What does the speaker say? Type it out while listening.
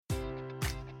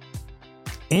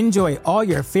Enjoy all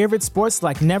your favorite sports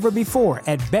like never before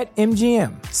at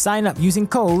BetMGM. Sign up using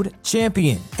code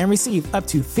CHAMPION and receive up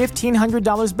to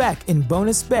 $1,500 back in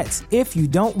bonus bets if you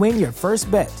don't win your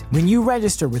first bet. When you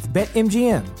register with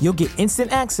BetMGM, you'll get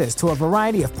instant access to a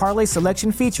variety of parlay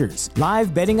selection features,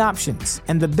 live betting options,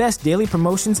 and the best daily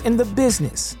promotions in the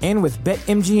business. And with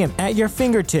BetMGM at your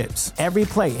fingertips, every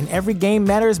play and every game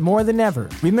matters more than ever.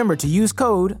 Remember to use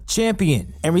code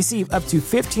CHAMPION and receive up to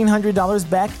 $1,500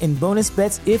 back in bonus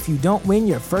bets if you don't win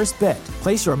your first bet.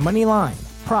 Place your money line,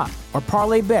 prop, or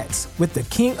parlay bets with the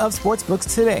king of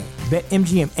sportsbooks today.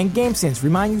 BetMGM and GameSense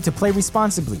remind you to play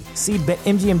responsibly. See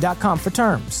BetMGM.com for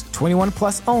terms. 21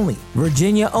 plus only.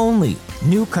 Virginia only.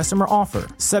 New customer offer.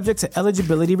 Subject to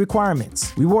eligibility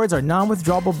requirements. Rewards are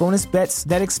non-withdrawable bonus bets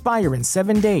that expire in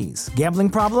 7 days. Gambling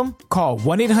problem? Call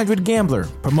 1-800-GAMBLER.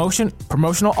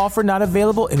 Promotional offer not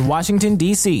available in Washington,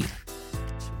 D.C.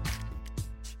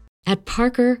 At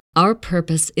Parker, our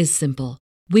purpose is simple.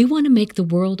 We want to make the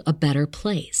world a better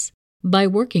place by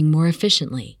working more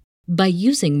efficiently, by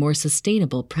using more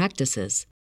sustainable practices,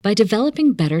 by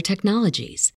developing better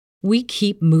technologies. We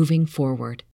keep moving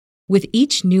forward. With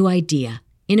each new idea,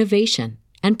 innovation,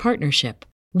 and partnership,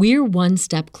 we're one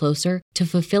step closer to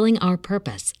fulfilling our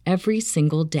purpose every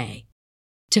single day.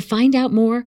 To find out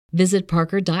more, visit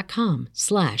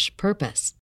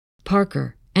parker.com/purpose.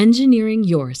 Parker, engineering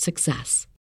your success.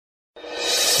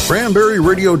 Cranberry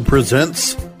Radio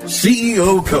presents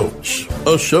CEO Coach,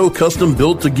 a show custom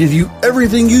built to give you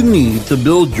everything you need to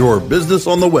build your business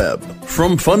on the web.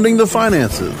 From funding to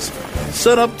finances,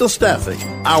 set up to staffing,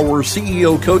 our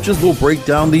CEO coaches will break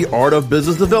down the art of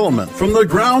business development from the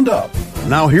ground up.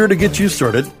 Now here to get you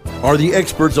started are the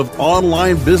experts of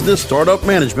online business startup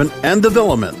management and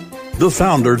development, the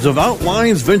founders of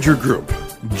Outlines Venture Group,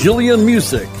 Jillian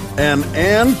Musick and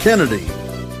Ann Kennedy.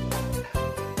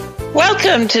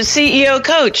 Welcome to CEO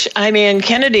Coach. I'm Ann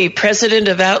Kennedy, president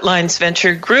of Outlines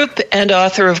Venture Group and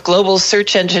author of Global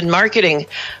Search Engine Marketing.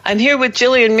 I'm here with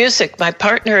Jillian Musick, my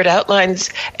partner at Outlines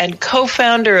and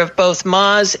co-founder of both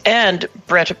Moz and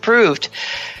Brett Approved.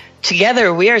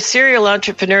 Together, we are serial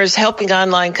entrepreneurs helping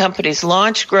online companies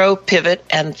launch, grow, pivot,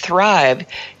 and thrive.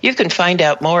 You can find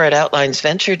out more at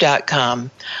outlinesventure.com.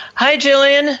 Hi,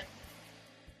 Jillian.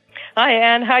 Hi,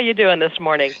 Ann. How you doing this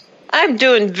morning? I'm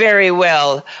doing very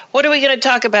well. What are we going to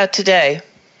talk about today?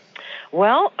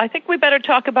 Well, I think we better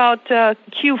talk about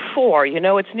Q4. You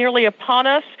know, it's nearly upon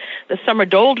us. The summer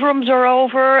doldrums are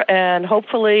over, and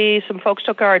hopefully some folks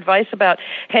took our advice about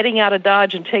heading out of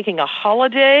Dodge and taking a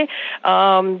holiday.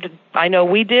 I know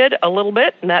we did a little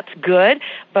bit, and that's good,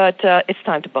 but it's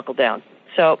time to buckle down.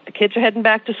 So the kids are heading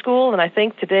back to school, and I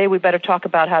think today we better talk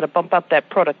about how to bump up that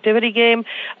productivity game,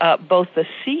 both the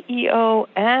CEO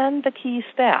and the key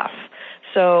staff.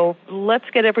 So let's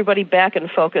get everybody back in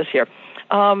focus here.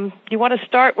 You want to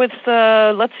start with,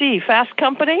 let's see, Fast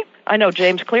Company? I know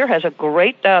James Clear has a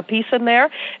great piece in there.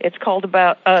 It's called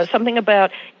about something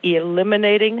about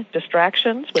eliminating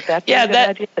distractions. Would that be a good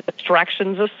idea? The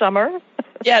distractions of summer?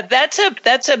 Yeah, that's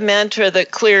a mantra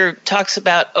that Clear talks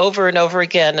about over and over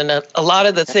again, and a lot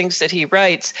of the things that he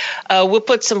writes. We'll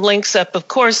put some links up, of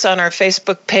course, on our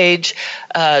Facebook page,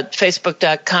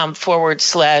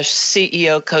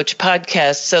 facebook.com/CEO Coach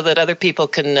Podcast, so that other people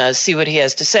can see what he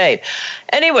has to say.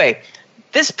 Anyway,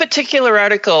 this particular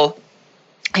article,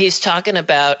 he's talking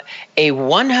about a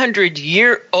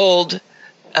 100-year-old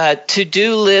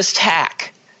to-do list hack.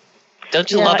 Don't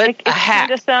you love it? A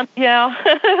hack.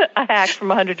 A hack from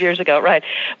 100 years ago, right.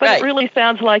 But It really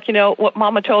sounds like, you know, what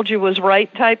Mama told you was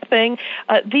right type thing.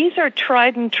 These are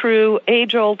tried and true,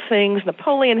 age-old things.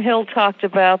 Napoleon Hill talked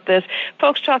about this.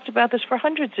 Folks talked about this for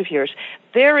hundreds of years.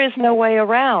 There is no way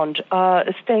around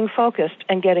staying focused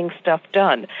and getting stuff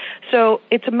done. So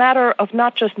it's a matter of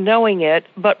not just knowing it,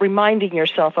 but reminding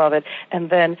yourself of it and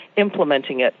then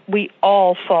implementing it. We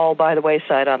all fall by the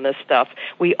wayside on this stuff.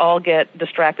 We all get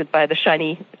distracted by the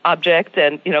shiny object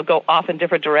and, you know, go off in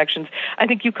different directions. I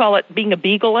think you call it being a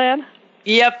beagle, Ann?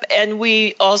 Yep, and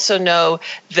we also know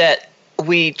that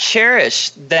we cherish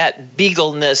that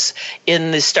beagleness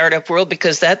in the startup world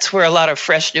because that's where a lot of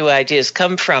fresh new ideas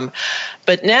come from.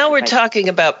 But now we're talking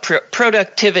about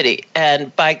productivity.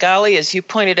 And by golly, as you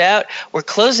pointed out, we're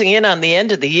closing in on the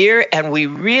end of the year, and we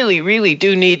really, really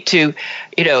do need to,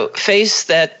 you know, face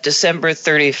that December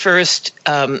 31st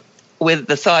with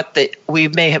the thought that we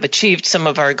may have achieved some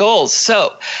of our goals.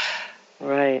 So,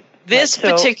 this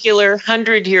particular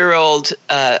 100-year-old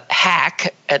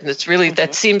hack, and it's really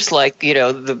that seems like, you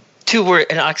know, two were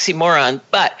an oxymoron,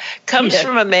 but comes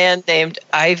from a man named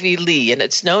Ivy Lee, and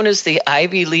it's known as the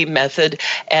Ivy Lee method,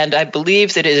 and I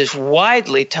believe that it is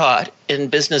widely taught in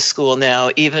business school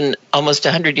now, even almost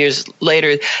 100 years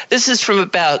later. This is from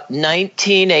about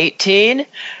 1918,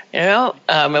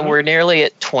 and we're nearly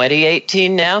at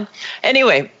 2018 now.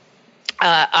 Anyway,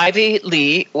 Ivy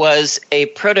Lee was a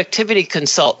productivity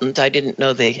consultant. I didn't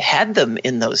know they had them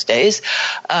in those days,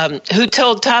 who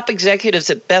told top executives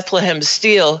at Bethlehem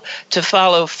Steel to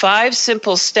follow 5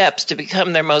 simple steps to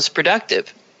become their most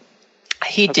productive.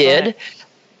 He did,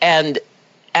 and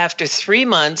after 3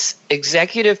 months,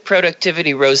 executive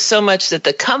productivity rose so much that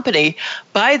the company,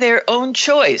 by their own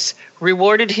choice,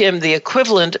 rewarded him the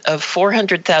equivalent of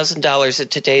 $400,000 at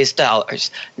today's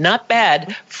dollars. Not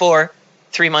bad for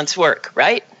 3 months' work,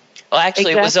 right? Well,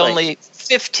 actually, It was only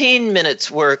 15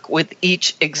 minutes' work with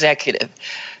each executive.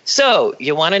 So,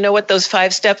 you want to know what those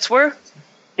 5 steps were?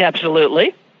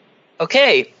 Absolutely.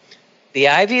 Okay. The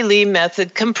Ivy Lee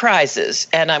method comprises,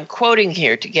 and I'm quoting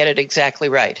here to get it exactly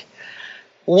right.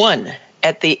 1,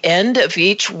 at the end of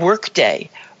each workday,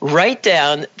 write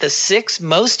down the 6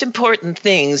 most important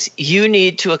things you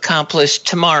need to accomplish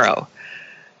tomorrow.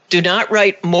 Do not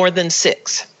write more than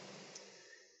 6.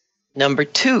 Number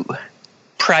 2,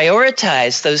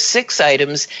 prioritize those 6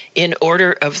 items in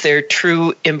order of their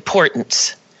true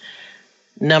importance.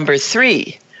 Number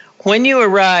 3, when you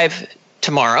arrive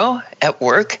tomorrow at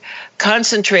work,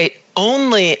 concentrate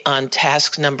only on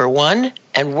task number 1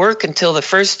 and work until the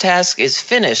first task is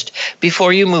finished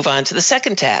before you move on to the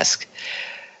second task.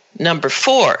 Number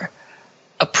 4,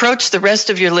 approach the rest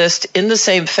of your list in the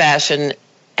same fashion,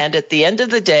 and at the end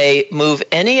of the day, move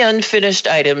any unfinished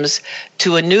items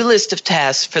to a new list of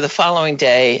tasks for the following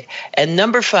day. And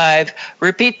number 5,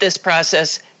 repeat this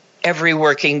process every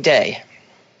working day.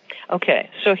 Okay,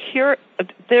 so here,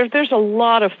 there's a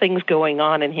lot of things going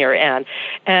on in here, Anne.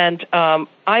 And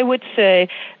I would say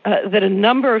that a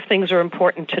number of things are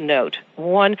important to note.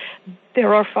 1,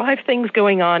 there are 5 things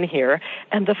going on here,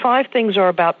 and the 5 things are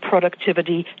about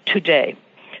productivity today.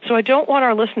 So I don't want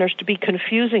our listeners to be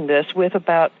confusing this with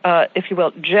about, if you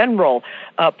will, general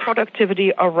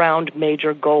productivity around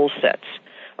major goal sets.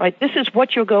 Right? This is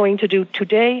what you're going to do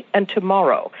today and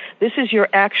tomorrow. This is your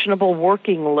actionable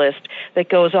working list that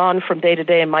goes on from day to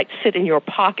day and might sit in your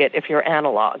pocket if you're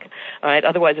analog. All right?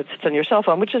 Otherwise, it sits on your cell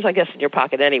phone, which is, I guess, in your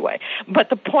pocket anyway.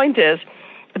 But the point is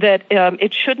that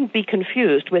it shouldn't be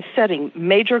confused with setting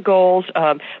major goals,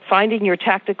 finding your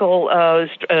tactical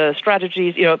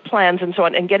strategies, plans and so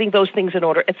on, and getting those things in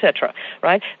order, etc.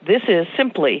 Right? This is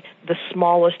simply the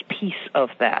smallest piece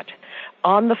of that.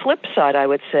 On the flip side, I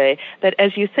would say that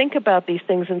as you think about these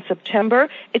things in September,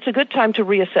 it's a good time to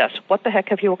reassess. What the heck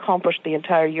have you accomplished the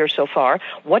entire year so far?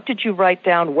 What did you write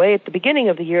down way at the beginning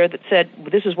of the year that said,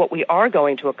 this is what we are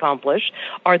going to accomplish?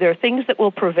 Are there things that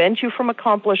will prevent you from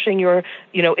accomplishing your,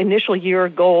 initial year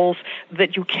goals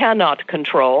that you cannot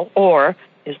control? Or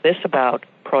is this about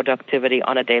productivity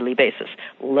on a daily basis?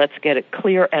 Let's get it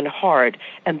clear and hard.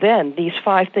 And then these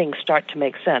 5 things start to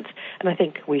make sense. And I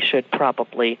think we should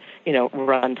probably,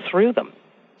 run through them.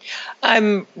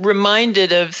 I'm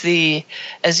reminded of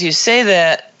as you say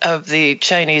that, of the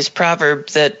Chinese proverb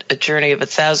that a journey of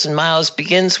 1,000 miles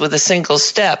begins with a single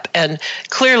step. And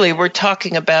clearly we're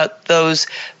talking about those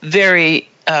very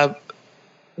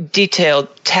detailed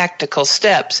tactical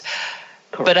steps.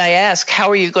 Correct. But I ask, how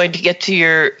are you going to get to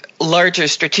your larger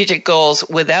strategic goals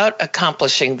without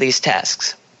accomplishing these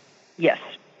tasks? Yes,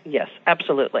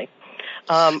 absolutely.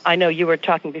 I know you were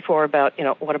talking before about,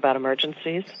 what about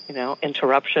emergencies?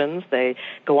 Interruptions, they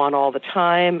go on all the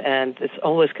time, and it's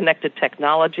always connected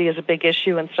technology is a big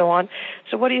issue and so on.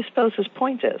 So what do you suppose his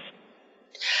point is?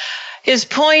 His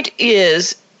point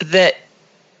is that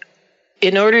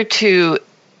in order to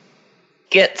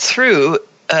get through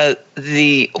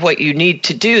what you need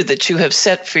to do that you have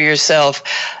set for yourself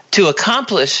to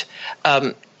accomplish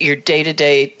your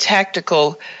day-to-day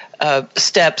tactical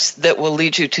steps that will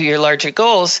lead you to your larger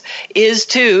goals is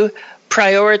to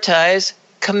prioritize,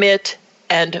 commit,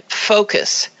 and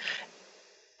focus.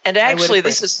 And actually,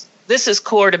 this is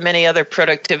core to many other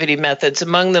productivity methods,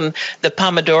 among them the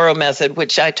Pomodoro method,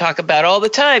 which I talk about all the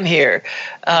time here.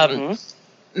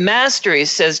 Mastery,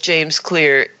 says James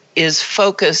Clear, is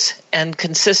focus and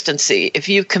consistency. If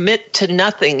you commit to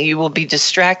nothing, you will be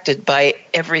distracted by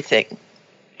everything.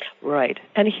 Right.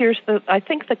 And here's I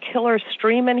think the killer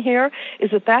stream in here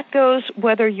is that goes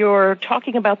whether you're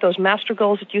talking about those master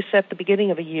goals that you set at the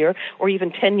beginning of a year or even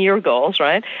 10-year goals,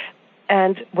 right?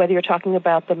 And whether you're talking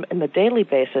about them in the daily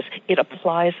basis, it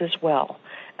applies as well.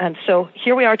 And so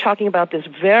here we are talking about this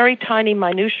very tiny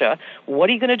minutia. What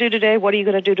are you going to do today? What are you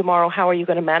going to do tomorrow? How are you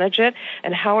going to manage it?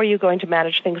 And how are you going to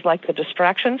manage things like the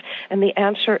distractions? And the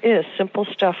answer is simple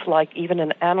stuff like even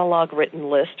an analog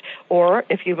written list, or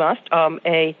if you must,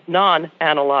 a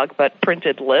non-analog but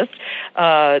printed list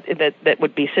that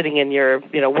would be sitting in your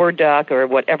Word doc or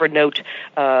whatever note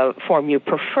form you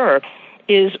prefer,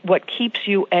 is what keeps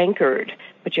you anchored.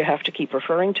 But you have to keep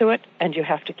referring to it, and you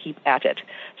have to keep at it.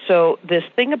 So this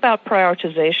thing about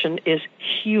prioritization is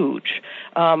huge.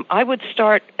 I would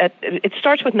it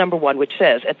starts with number 1, which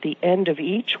says at the end of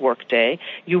each workday,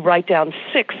 you write down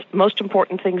 6 most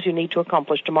important things you need to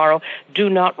accomplish tomorrow. Do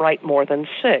not write more than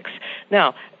 6.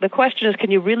 Now, the question is, can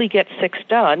you really get 6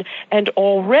 done? And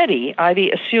already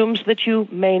Ivy assumes that you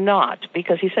may not,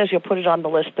 because he says you'll put it on the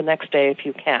list the next day if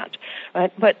you can't.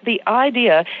 Right? But the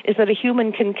idea is that a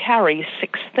human can carry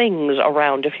 6 things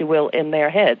around, if you will, in their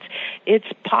heads. It's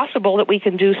possible that we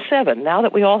can do 7. Now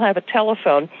that we all have a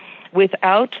telephone,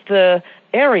 without the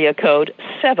area code,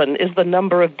 7 is the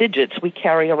number of digits we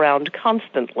carry around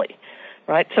constantly.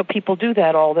 Right? So people do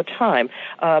that all the time.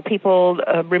 People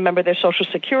remember their Social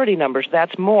Security numbers.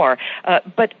 That's more.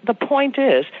 But the point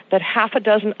is that half a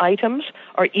dozen items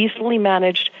are easily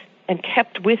managed and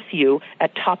kept with you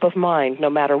at top of mind no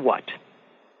matter what.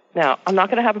 Now, I'm not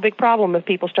going to have a big problem if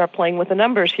people start playing with the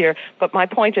numbers here, but my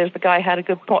point is the guy had a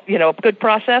good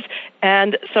process,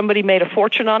 and somebody made a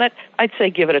fortune on it. I'd say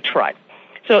give it a try.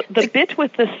 So the bit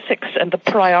with the 6 and the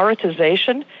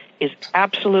prioritization is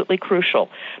absolutely crucial.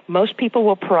 Most people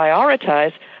will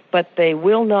prioritize, but they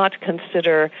will not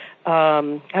consider,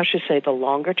 the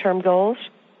longer-term goals,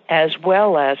 as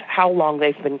well as how long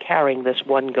they've been carrying this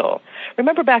one goal.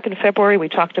 Remember back in February we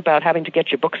talked about having to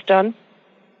get your books done?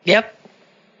 Yep.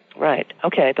 Right.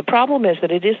 Okay. The problem is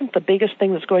that it isn't the biggest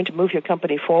thing that's going to move your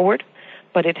company forward,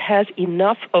 but it has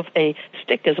enough of a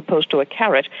stick as opposed to a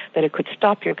carrot that it could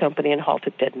stop your company and halt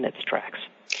it dead in its tracks.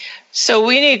 So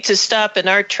we need to stop in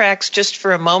our tracks just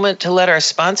for a moment to let our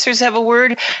sponsors have a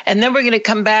word, and then we're going to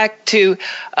come back to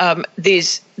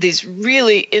these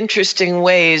really interesting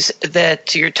ways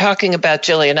that you're talking about,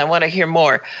 Jillian. I want to hear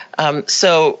more.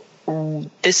 So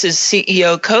this is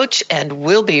CEO Coach, and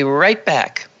we'll be right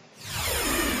back.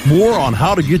 More on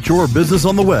how to get your business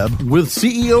on the web with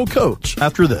CEO Coach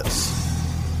after this.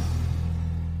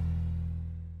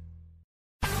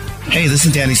 Hey, this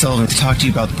is Danny Sullivan to talk to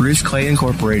you about Bruce Clay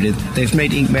Incorporated. They've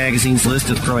made Inc. Magazine's list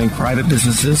of growing private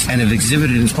businesses and have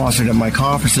exhibited and sponsored at my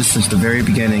conferences since the very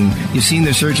beginning. You've seen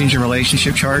their search engine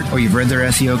relationship chart, or you've read their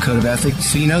SEO code of ethics,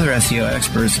 so you know they're SEO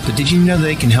experts. But did you know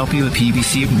they can help you with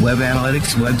PPC, web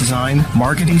analytics, web design,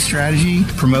 marketing strategy,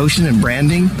 promotion, and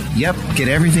branding? Yep, get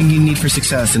everything you need for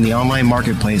success in the online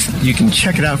marketplace. You can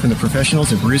check it out from the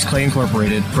professionals at Bruce Clay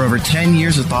Incorporated. For over 10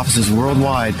 years with offices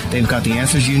worldwide, they've got the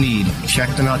answers you need. Check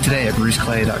them out today at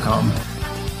bruceclay.com.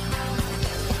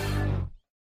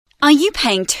 Are you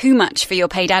paying too much for your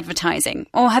paid advertising,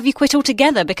 or have you quit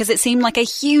altogether because it seemed like a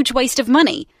huge waste of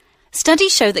money?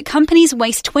 Studies show that companies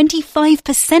waste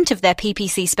 25% of their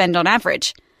PPC spend on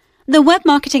average. The web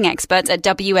marketing experts at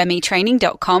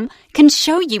WMEtraining.com can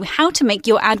show you how to make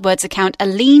your AdWords account a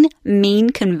lean,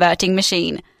 mean converting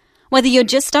machine. Whether you're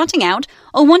just starting out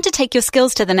or want to take your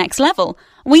skills to the next level,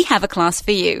 we have a class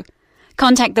for you.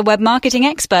 Contact the web marketing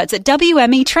experts at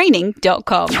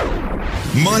WMEtraining.com.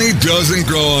 Money doesn't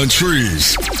grow on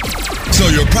trees, so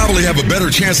you'll probably have a better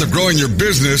chance of growing your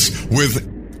business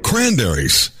with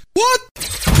cranberries. What?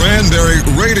 Cranberry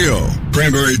Radio.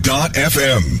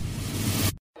 Cranberry.fm.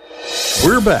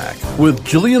 We're back with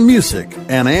Jillian Music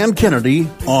and Ann Kennedy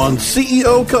on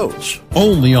CEO Coach,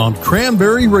 only on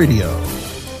Cranberry Radio.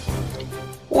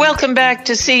 Welcome back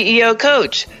to CEO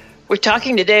Coach. We're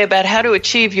talking today about how to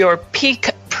achieve your peak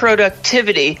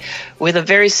productivity with a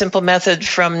very simple method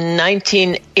from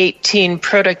 1918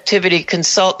 productivity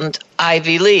consultant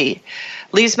Ivy Lee.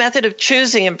 Lee's method of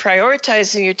choosing and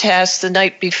prioritizing your tasks the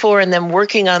night before and then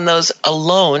working on those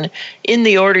alone in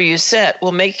the order you set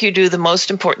will make you do the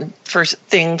most important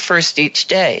thing first each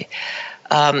day.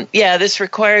 This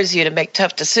requires you to make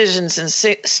tough decisions and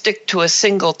stick to a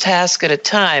single task at a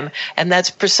time, and that's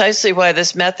precisely why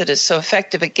this method is so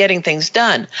effective at getting things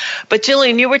done. But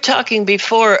Jillian, you were talking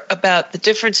before about the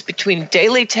difference between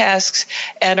daily tasks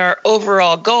and our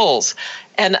overall goals,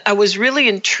 and I was really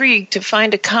intrigued to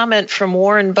find a comment from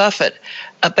Warren Buffett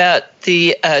about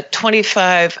the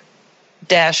 25-5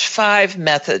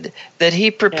 method that he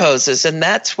proposes. And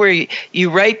that's where you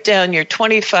write down your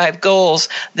 25 goals,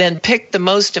 then pick the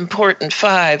most important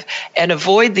 5 and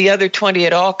avoid the other 20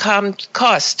 at all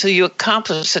costs till you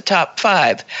accomplish the top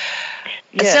 5.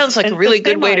 It sounds like a really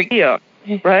good way to...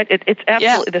 Right? It's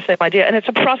absolutely the same idea. And it's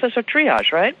a process of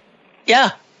triage, right?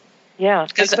 Yeah. Yeah,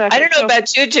 exactly. I don't know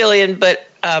about you, Jillian, but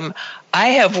I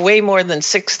have way more than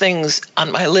 6 things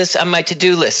on my list, on my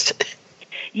to-do list.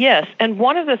 Yes, and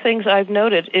one of the things I've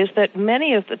noted is that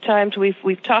many of the times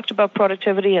we've talked about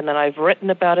productivity, and then I've written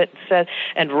about it, said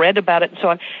and read about it, and so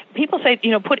on. People say,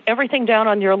 put everything down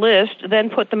on your list, then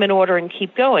put them in order and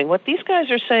keep going. What these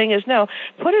guys are saying is, no,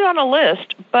 put it on a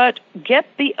list, but get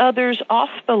the others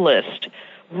off the list.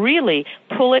 Really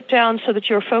pull it down so that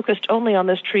you're focused only on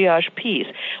this triage piece.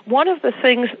 One of the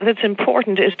things that's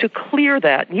important is to clear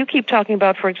that. You keep talking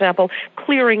about, for example,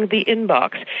 clearing the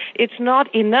inbox. It's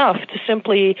not enough to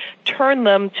simply turn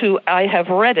them to I have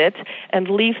read it and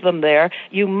leave them there.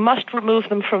 You must remove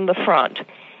them from the front.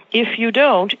 If you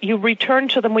don't, you return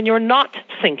to them when you're not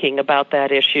thinking about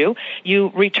that issue.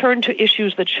 You return to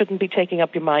issues that shouldn't be taking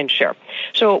up your mind share.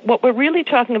 So what we're really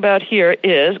talking about here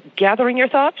is gathering your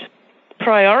thoughts,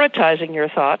 prioritizing your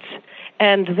thoughts,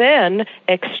 and then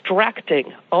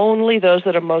extracting only those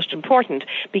that are most important,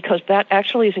 because that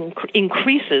actually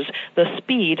increases the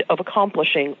speed of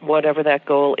accomplishing whatever that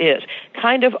goal is.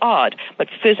 Kind of odd, but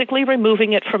physically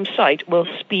removing it from sight will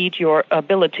speed your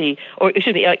ability,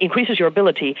 increases your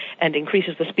ability and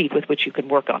increases the speed with which you can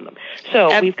work on them.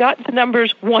 So we've got the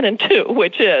numbers 1 and 2,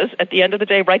 which is, at the end of the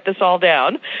day, write this all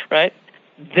down, right?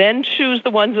 Then choose the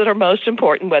ones that are most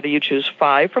important, whether you choose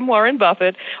 5 from Warren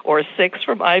Buffett or 6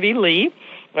 from Ivy Lee,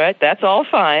 right? That's all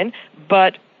fine.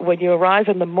 But when you arrive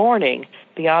in the morning,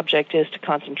 the object is to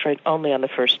concentrate only on the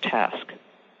first task,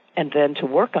 and then to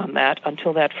work on that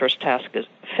until that first task is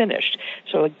finished.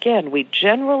 So again, we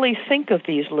generally think of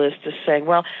these lists as saying,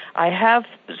 well, I have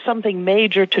something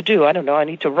major to do. I don't know, I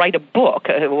need to write a book,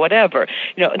 whatever,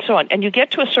 and so on. And you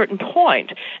get to a certain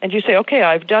point, and you say, okay,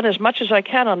 I've done as much as I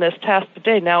can on this task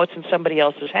today. Now it's in somebody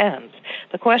else's hands.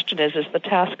 The question is the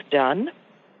task done?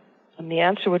 And the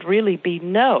answer would really be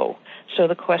no. So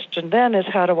the question then is,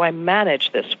 how do I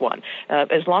manage this one?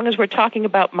 As long as we're talking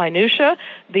about minutia,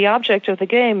 the object of the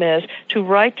game is to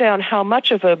write down how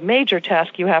much of a major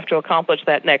task you have to accomplish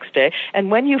that next day.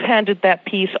 And when you've handed that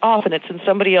piece off and it's in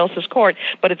somebody else's court,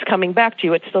 but it's coming back to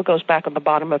you, it still goes back on the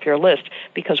bottom of your list,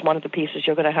 because one of the pieces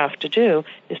you're going to have to do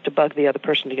is to bug the other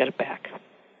person to get it back.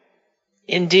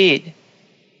 Indeed.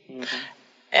 Mm-hmm.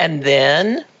 And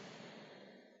then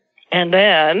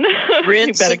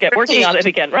you better get working on it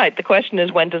again. Right. The question is,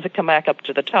 when does it come back up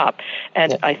to the top?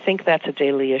 And I think that's a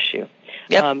daily issue.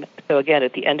 Yep. So again,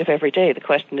 at the end of every day, the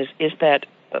question is that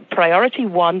priority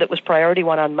 1 that was priority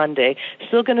 1 on Monday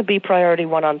still going to be priority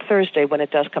 1 on Thursday when it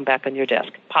does come back on your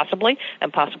desk? Possibly,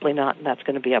 and possibly not, and that's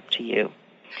going to be up to you.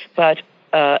 But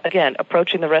again,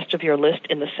 approaching the rest of your list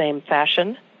in the same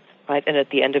fashion, right? And at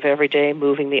the end of every day,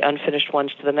 moving the unfinished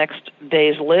ones to the next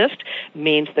day's list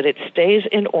means that it stays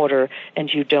in order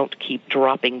and you don't keep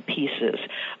dropping pieces.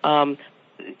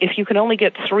 If you can only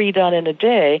get 3 done in a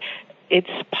day, it's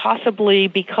possibly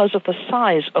because of the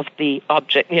size of the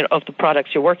object, of the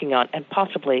products you're working on, and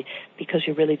possibly because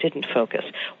you really didn't focus.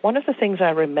 One of the things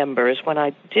I remember is when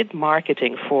I did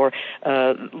marketing for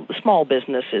small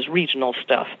businesses, regional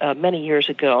stuff, many years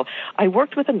ago, I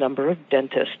worked with a number of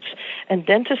dentists, and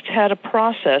dentists had a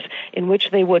process in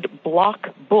which they would block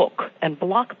book, and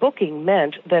block booking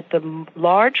meant that the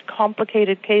large,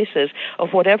 complicated cases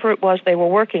of whatever it was they were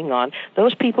working on,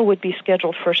 those people would be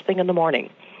scheduled first thing in the morning.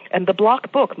 And the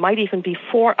block book might even be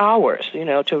 4 hours,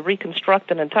 to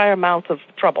reconstruct an entire mouth of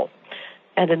trouble.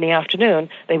 And in the afternoon,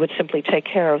 they would simply take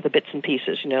care of the bits and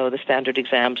pieces, the standard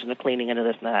exams and the cleaning and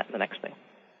this and that and the next thing.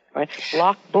 Right?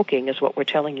 Block booking is what we're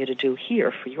telling you to do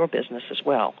here for your business as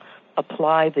well.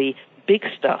 Apply the big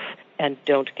stuff and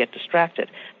don't get distracted.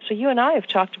 So you and I have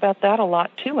talked about that a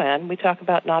lot too, Ann. We talk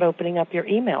about not opening up your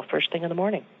email first thing in the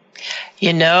morning.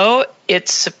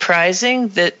 It's surprising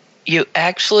that you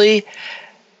actually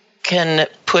can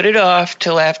put it off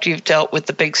till after you've dealt with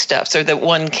the big stuff, so that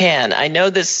one can. I know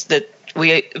that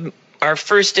our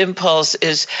first impulse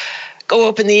is go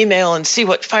open the email and see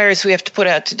what fires we have to put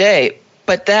out today,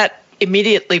 but that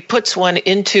immediately puts one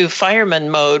into fireman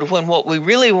mode when what we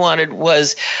really wanted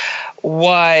was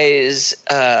wise,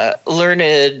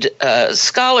 learned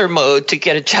scholar mode to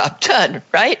get a job done,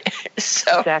 right?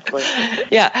 So, exactly.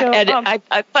 Yeah, so, and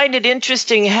I find it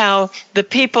interesting how the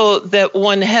people that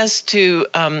one has to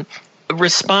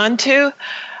respond to,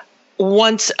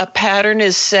 once a pattern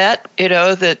is set,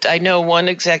 that I know one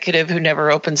executive who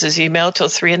never opens his email till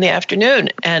 3 p.m.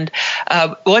 And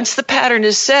once the pattern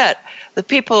is set, the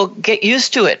people get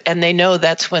used to it, and they know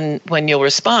that's when you'll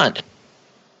respond.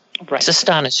 Right. It's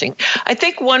astonishing. I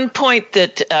think one point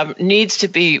that needs to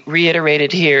be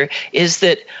reiterated here is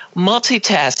that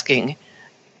multitasking,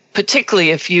 particularly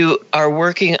if you are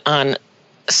working on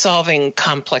solving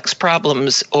complex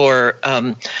problems or,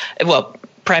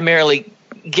 primarily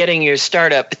getting your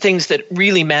startup, things that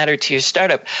really matter to your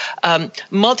startup,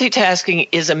 multitasking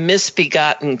is a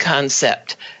misbegotten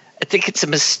concept. I think it's a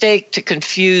mistake to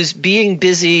confuse being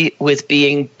busy with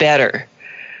being better.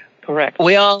 Correct.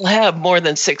 We all have more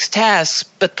than 6 tasks,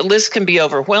 but the list can be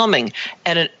overwhelming,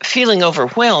 and feeling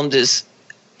overwhelmed is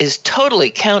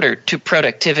totally counter to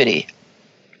productivity.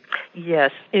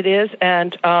 Yes, it is,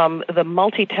 and the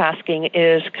multitasking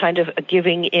is kind of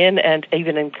giving in and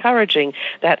even encouraging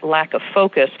that lack of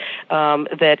focus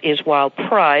that is, while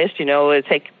prized,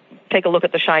 take a look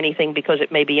at the shiny thing because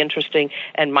it may be interesting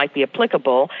and might be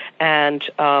applicable, and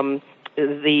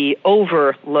the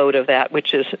overload of that,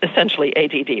 which is essentially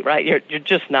ADD, right? You're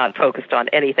just not focused on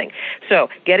anything. So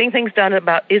getting things done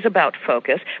is about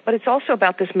focus, but it's also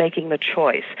about this making the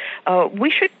choice.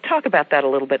 We should talk about that a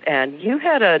little bit, Anne. You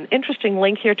had an interesting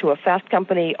link here to a Fast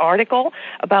Company article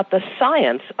about the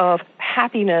science of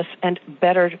happiness and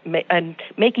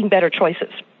making better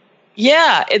choices.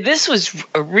 Yeah, this was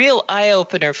a real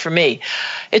eye-opener for me.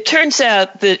 It turns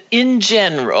out that in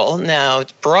general, now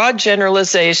broad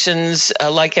generalizations,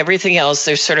 like everything else,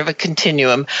 there's sort of a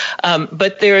continuum,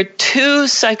 but there are 2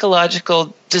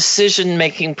 psychological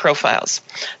decision-making profiles.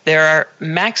 There are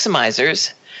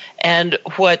maximizers and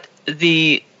what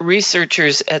the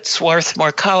researchers at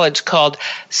Swarthmore College called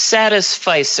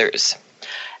satisficers.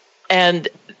 And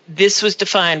this was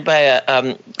defined by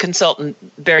a consultant,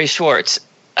 Barry Schwartz,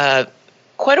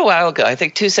 quite a while ago, I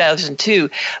think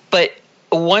 2002, but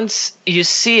once you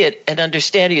see it and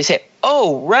understand it, you say,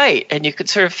 oh, right, and you could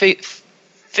sort of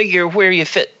figure where you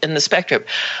fit in the spectrum.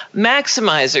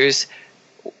 Maximizers,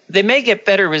 they may get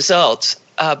better results,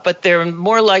 but they're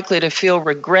more likely to feel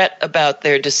regret about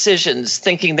their decisions,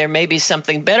 thinking there may be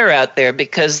something better out there,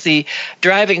 because the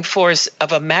driving force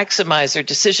of a maximizer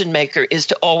decision maker is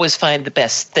to always find the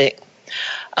best thing.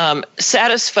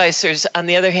 Satisficers, on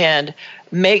the other hand,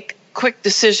 make quick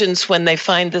decisions when they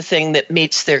find the thing that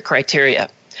meets their criteria.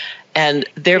 And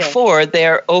therefore,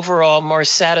 they're overall more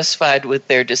satisfied with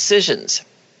their decisions.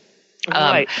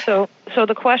 Right. So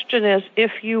the question is,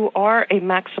 if you are a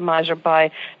maximizer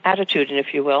by attitude, and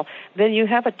if you will, then you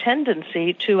have a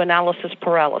tendency to analysis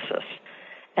paralysis.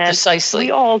 And precisely.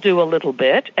 We all do a little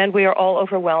bit, and we are all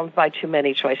overwhelmed by too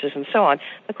many choices and so on.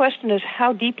 The question is,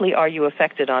 how deeply are you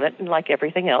affected on it? And like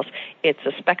everything else, it's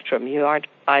a spectrum. You aren't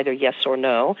either yes or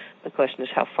no. The question is,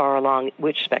 how far along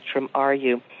which spectrum are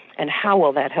you? And how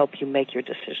will that help you make your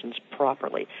decisions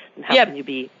properly? And how can you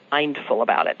be mindful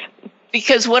about it?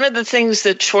 Because one of the things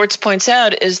that Schwartz points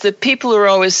out is that people who are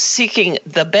always seeking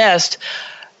the best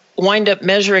wind up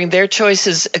measuring their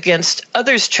choices against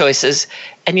others' choices.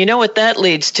 And you know what that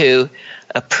leads to?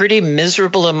 A pretty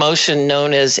miserable emotion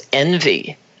known as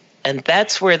envy. And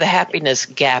that's where the happiness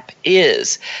gap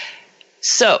is.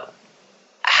 So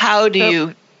how do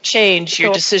you change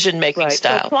your decision-making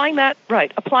style? So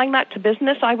applying that to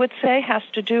business, I would say, has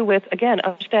to do with, again,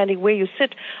 understanding where you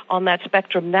sit on that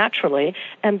spectrum naturally,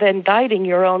 and then guiding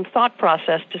your own thought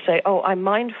process to say, oh, I'm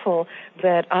mindful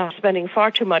that I'm spending far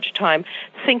too much time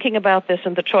thinking about this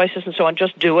and the choices and so on.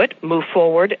 Just do it, move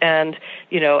forward, and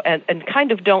and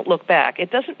kind of don't look back.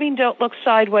 It doesn't mean don't look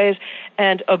sideways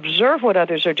and observe what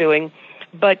others are doing,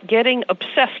 but getting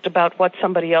obsessed about what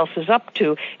somebody else is up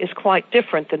to is quite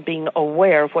different than being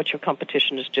aware of what your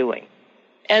competition is doing.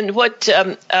 And what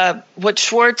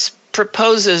Schwartz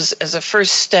proposes as a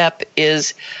first step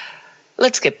is,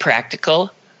 let's get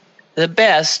practical. The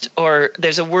best, or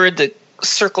there's a word that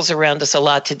circles around us a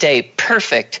lot today,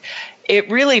 perfect. It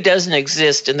really doesn't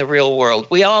exist in the real world.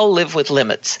 We all live with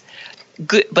limits.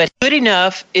 But good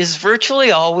enough is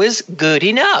virtually always good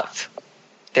enough.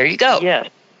 There you go. Yes.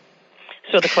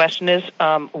 So the question is,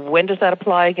 when does that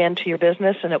apply again to your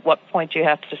business, and at what point do you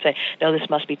have to say, no, this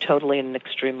must be totally and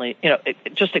extremely,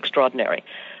 just extraordinary?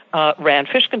 Rand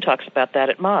Fishkin talks about that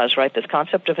at Moz, right? This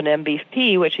concept of an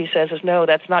MVP, which he says is, no,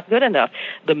 that's not good enough.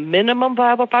 The minimum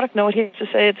viable product, no, he has to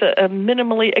say it's a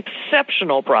minimally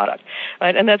exceptional product,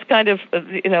 right? And that's kind of,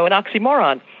 an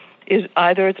oxymoron. Is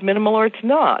either it's minimal or it's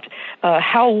not.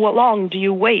 How long do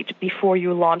you wait before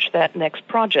you launch that next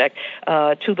project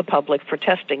to the public for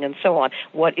testing and so on?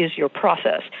 What is your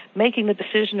process? Making the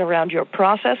decision around your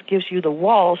process gives you the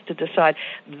walls to decide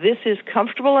this is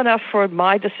comfortable enough for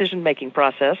my decision-making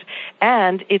process,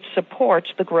 and it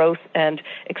supports the growth and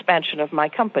expansion of my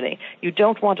company. You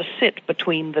don't want to sit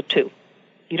between the two.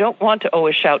 You don't want to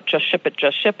always shout, just ship it,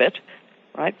 just ship it.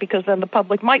 right? Because then the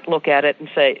public might look at it and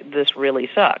say, this really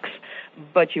sucks.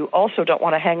 But you also don't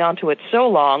want to hang on to it so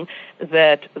long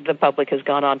that the public has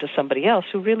gone on to somebody else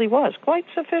who really was quite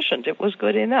sufficient. It was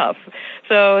good enough.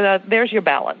 So there's your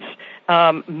balance.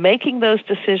 Making those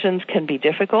decisions can be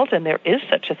difficult, and there is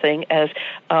such a thing as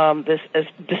this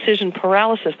decision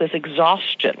paralysis, this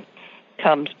exhaustion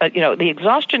comes. The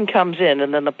exhaustion comes in,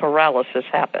 and then the paralysis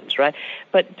happens, right?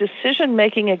 But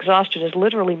decision-making exhaustion is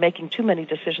literally making too many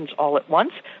decisions all at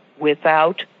once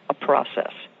without a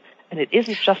process. And it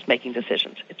isn't just making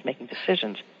decisions. It's making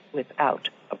decisions without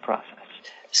a process.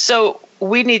 So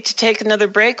we need to take another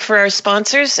break for our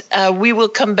sponsors. We will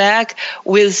come back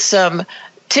with some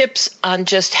tips on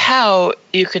just how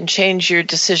you can change your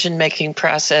decision-making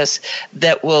process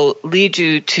that will lead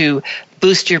you to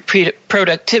boost your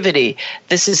productivity.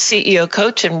 This is CEO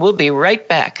Coach, and we'll be right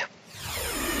back.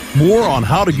 More on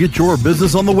how to get your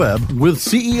business on the web with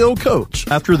CEO Coach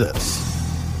after this.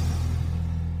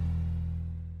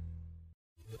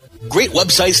 Great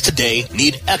websites today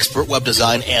need expert web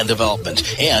design and development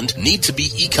and need to be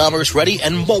e-commerce ready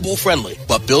and mobile friendly.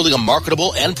 But building a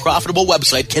marketable and profitable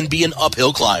website can be an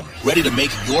uphill climb. Ready to make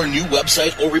your new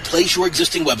website or replace your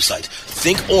existing website?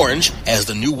 Think Orange as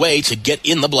the new way to get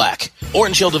in the black.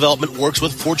 Orange Hill Development works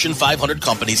with Fortune 500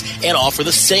 companies and offer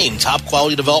the same top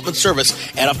quality development service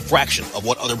at a fraction of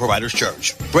what other providers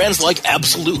charge. Brands like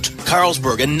Absolute,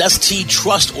 Carlsberg, and Nestea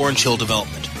trust Orange Hill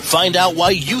Development. Find out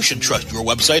why you should trust your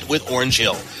website with Orange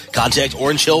Hill. Contact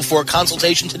Orange Hill for a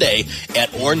consultation today at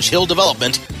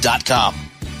orangehilldevelopment.com.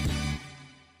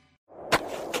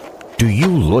 Do you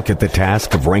look at the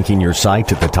task of ranking your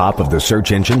site at the top of the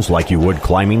search engines like you would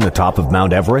climbing the top of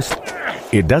Mount Everest?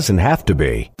 It doesn't have to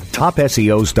be.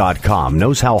 TopSEOs.com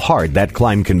knows how hard that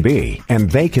climb can be, and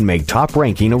they can make top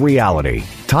ranking a reality.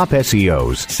 Top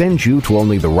SEOs sends you to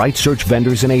only the right search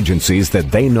vendors and agencies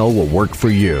that they know will work for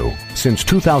you. Since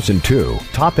 2002,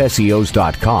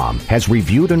 TopSEOs.com has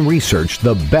reviewed and researched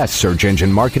the best search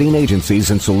engine marketing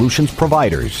agencies and solutions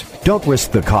providers. Don't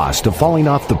risk the cost of falling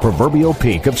off the proverbial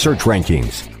peak of search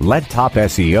rankings. Let Top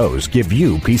SEOs give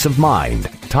you peace of mind.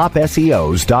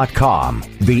 TopSEOs.com,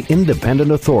 the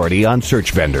independent authority on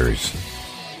search vendors.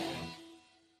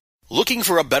 Looking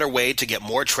for a better way to get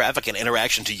more traffic and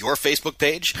interaction to your Facebook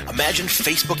page? Imagine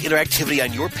Facebook interactivity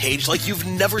on your page like you've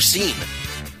never seen.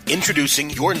 Introducing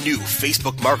your new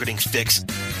Facebook marketing fix,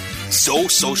 So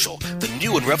Social, the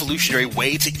new and revolutionary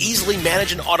way to easily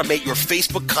manage and automate your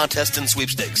Facebook contests and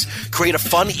sweepstakes. Create a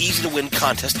fun, easy-to-win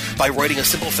contest by writing a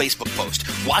simple Facebook post.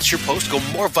 Watch your post go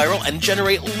more viral and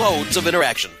generate loads of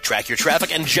interaction. Track your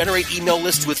traffic and generate email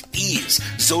lists with ease.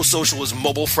 So Social is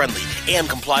mobile-friendly and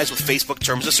complies with Facebook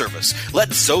Terms of Service.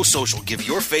 Let So Social give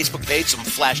your Facebook page some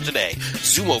flash today.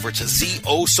 Zoom over to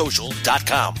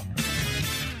ZOSocial.com.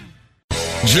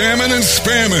 Jamming and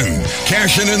spamming,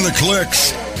 cashing in the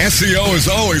clicks. SEO is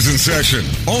always in session,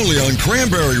 only on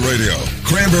Cranberry Radio,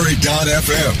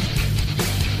 cranberry.fm.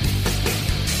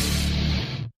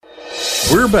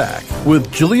 We're back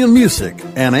with Jillian Music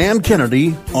and Ann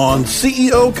Kennedy on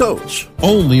CEO Coach,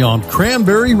 only on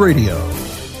Cranberry Radio.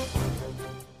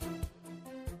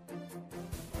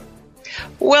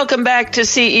 Welcome back to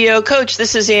CEO Coach.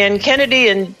 This is Ann Kennedy,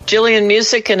 and Jillian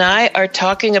Music and I are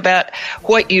talking about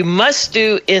what you must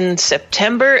do in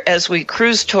September as we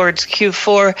cruise towards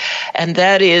Q4, and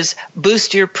that is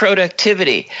boost your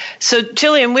productivity. So,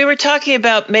 Jillian, we were talking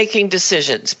about making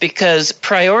decisions because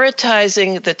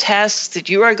prioritizing the tasks that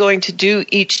you are going to do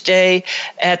each day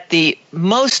at the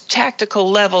most tactical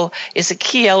level is a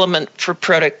key element for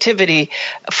productivity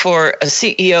for a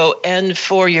CEO and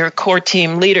for your core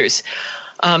team leaders.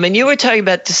 And you were talking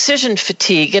about decision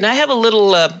fatigue, and I have a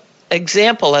little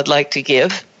example I'd like to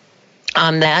give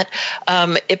on that.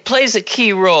 It plays a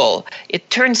key role. It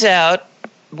turns out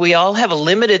we all have a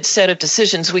limited set of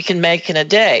decisions we can make in a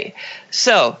day.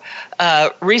 So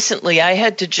recently I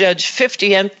had to judge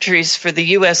 50 entries for the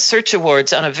U.S. Search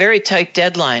Awards on a very tight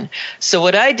deadline. So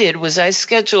what I did was I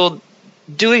scheduled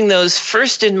doing those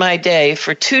first in my day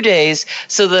for 2 days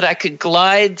so that I could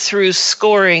glide through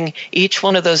scoring each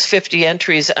one of those 50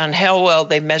 entries on how well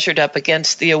they measured up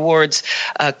against the awards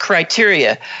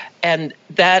criteria. And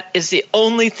that is the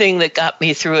only thing that got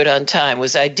me through it on time,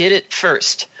 was I did it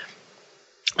first.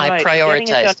 Right. I prioritized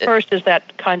Getting it it. First is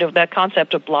that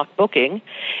concept of block booking.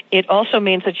 It also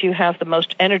means that you have the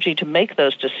most energy to make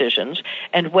those decisions.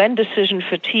 And when decision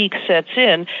fatigue sets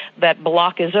in, that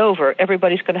block is over.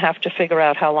 Everybody's going to have to figure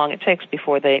out how long it takes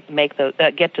before they make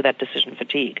get to that decision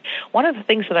fatigue. One of the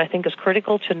things that I think is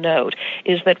critical to note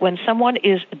is that when someone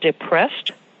is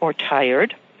depressed or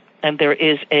tired, and there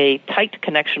is a tight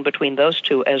connection between those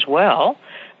two as well,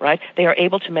 right? They are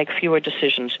able to make fewer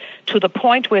decisions to the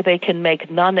point where they can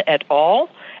make none at all,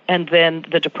 and then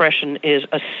the depression is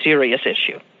a serious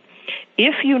issue.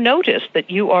 If you notice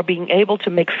that you are being able to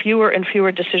make fewer and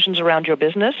fewer decisions around your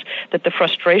business, that the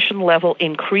frustration level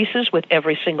increases with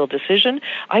every single decision,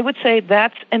 I would say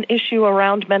that's an issue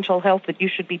around mental health that you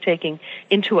should be taking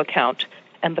into account.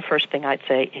 And the first thing I'd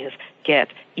say is get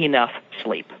enough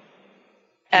sleep.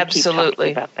 Absolutely.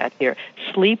 Keep talking about that here.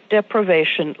 Sleep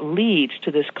deprivation leads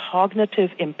to this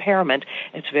cognitive impairment.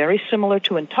 It's very similar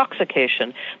to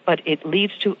intoxication, but it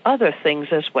leads to other things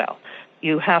as well.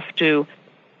 You have to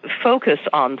focus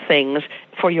on things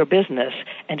for your business,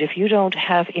 and if you don't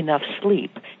have enough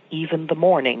sleep, even the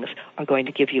mornings are going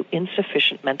to give you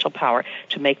insufficient mental power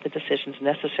to make the decisions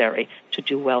necessary to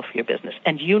do well for your business.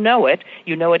 And you know it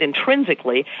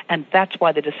intrinsically, and that's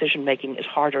why the decision-making is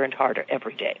harder and harder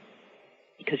every day,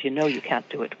 because you know you can't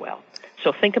do it well.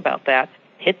 So think about that,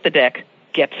 hit the deck,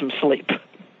 get some sleep.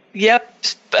 Yep.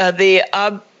 The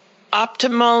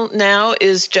optimal now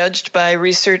is judged by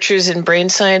researchers in brain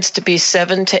science to be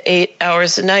 7 to 8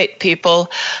 hours a night,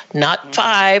 people, not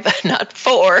 5, not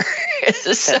 4.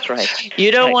 That's right.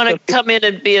 You don't want to come in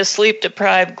and be a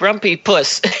sleep-deprived, grumpy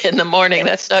puss in the morning.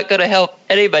 That's not going to help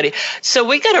anybody. So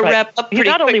we got to wrap up pretty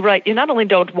quick. You not only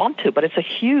don't want to, but it's a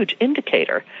huge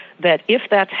indicator that if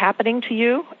that's happening to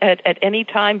you at any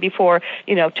time before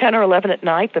 10 or 11 at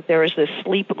night, that there is this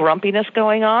sleep grumpiness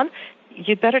going on,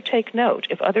 you'd better take note.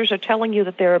 If others are telling you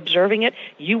that they're observing it,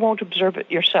 you won't observe it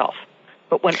yourself.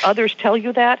 But when others tell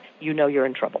you that, you know you're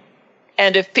in trouble.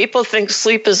 And if people think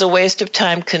sleep is a waste of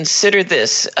time, consider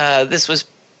this. This was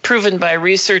proven by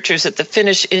researchers at the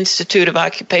Finnish Institute of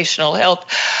Occupational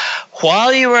Health.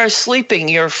 While you are sleeping,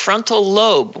 your frontal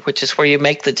lobe, which is where you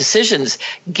make the decisions,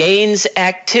 gains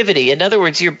activity. In other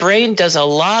words, your brain does a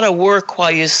lot of work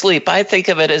while you sleep. I think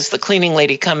of it as the cleaning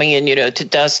lady coming in, to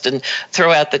dust and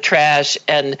throw out the trash,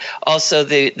 and also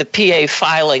the PA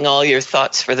filing all your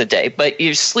thoughts for the day. But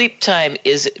your sleep time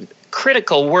is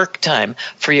critical work time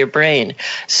for your brain.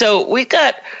 So we're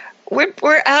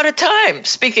out of time.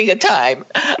 Speaking of time.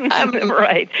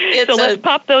 Right. So let's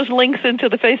pop those links into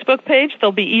the Facebook page.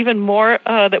 There'll be even more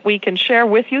that we can share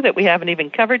with you that we haven't even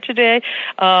covered today.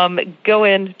 Go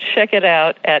in, check it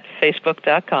out at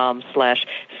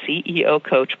facebook.com/CEO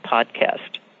Coach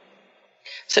Podcast.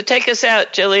 So take us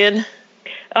out, Jillian.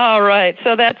 All right,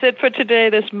 so that's it for today,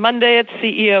 this Monday at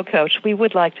CEO Coach. We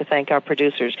would like to thank our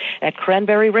producers at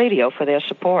Cranberry Radio for their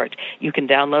support. You can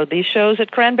download these shows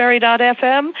at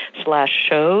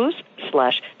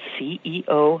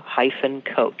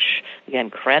cranberry.fm/shows/CEO-coach. Again,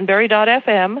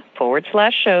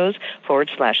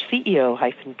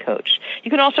 cranberry.fm/shows/CEO-coach. You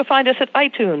can also find us at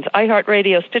iTunes,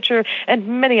 iHeartRadio, Stitcher, and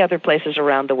many other places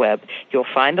around the web. You'll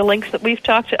find the links that we've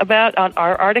talked about on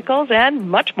our articles and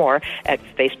much more at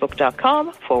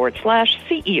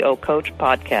facebook.com/CEO Coach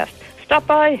Podcast. Stop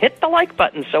by, hit the like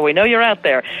button so we know you're out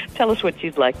there. Tell us what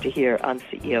you'd like to hear on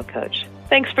CEO Coach.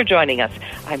 Thanks for joining us.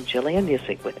 I'm Jillian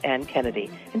Muessig with Ann Kennedy,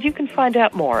 and you can find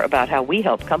out more about how we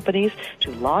help companies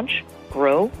to launch,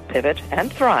 grow, pivot,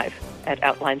 and thrive at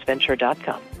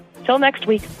OutlinesVenture.com. Till next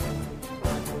week.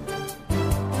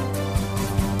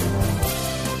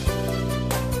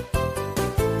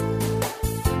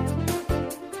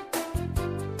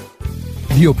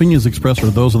 The opinions expressed are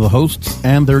those of the hosts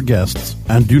and their guests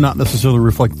and do not necessarily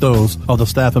reflect those of the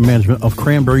staff and management of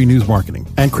Cranberry News Marketing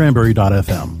and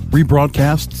Cranberry.fm.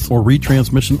 Rebroadcasts or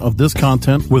retransmission of this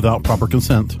content without proper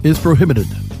consent is prohibited.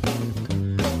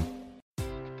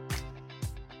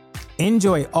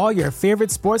 Enjoy all your favorite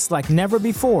sports like never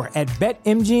before at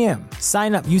BetMGM.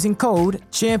 Sign up using code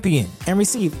CHAMPION and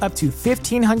receive up to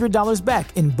 $1,500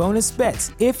 back in bonus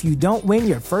bets if you don't win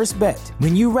your first bet.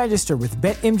 When you register with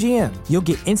BetMGM, you'll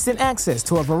get instant access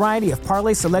to a variety of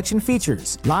parlay selection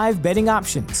features, live betting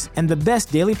options, and the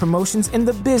best daily promotions in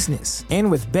the business.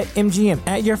 And with BetMGM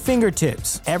at your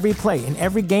fingertips, every play and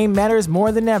every game matters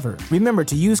more than ever. Remember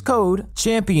to use code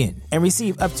CHAMPION and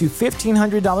receive up to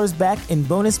 $1,500 back in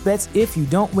bonus bets if you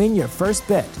don't win your first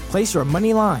bet. Place your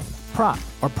money line, prop,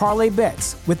 or parlay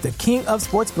bets with the king of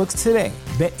sportsbooks today.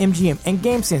 BetMGM and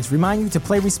GameSense remind you to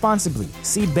play responsibly.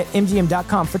 See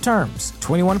BetMGM.com for terms.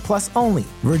 21 plus only.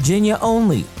 Virginia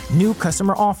only. New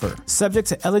customer offer. Subject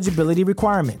to eligibility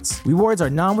requirements. Rewards are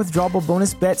non-withdrawable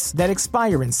bonus bets that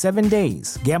expire in 7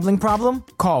 days. Gambling problem?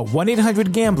 Call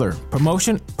 1-800-GAMBLER.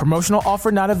 Promotional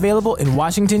offer not available in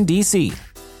Washington, D.C.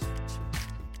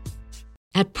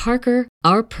 At Parker,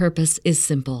 our purpose is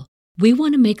simple. We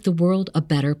want to make the world a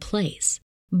better place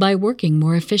by working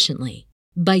more efficiently,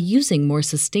 by using more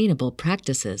sustainable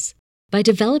practices, by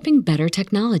developing better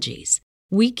technologies.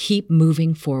 We keep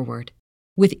moving forward.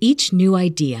 With each new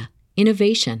idea,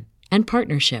 innovation, and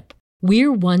partnership,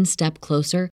 we're one step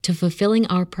closer to fulfilling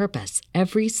our purpose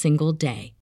every single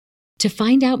day. To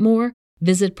find out more,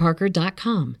 visit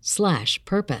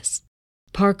parker.com/purpose.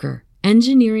 Parker,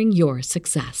 engineering your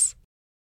success.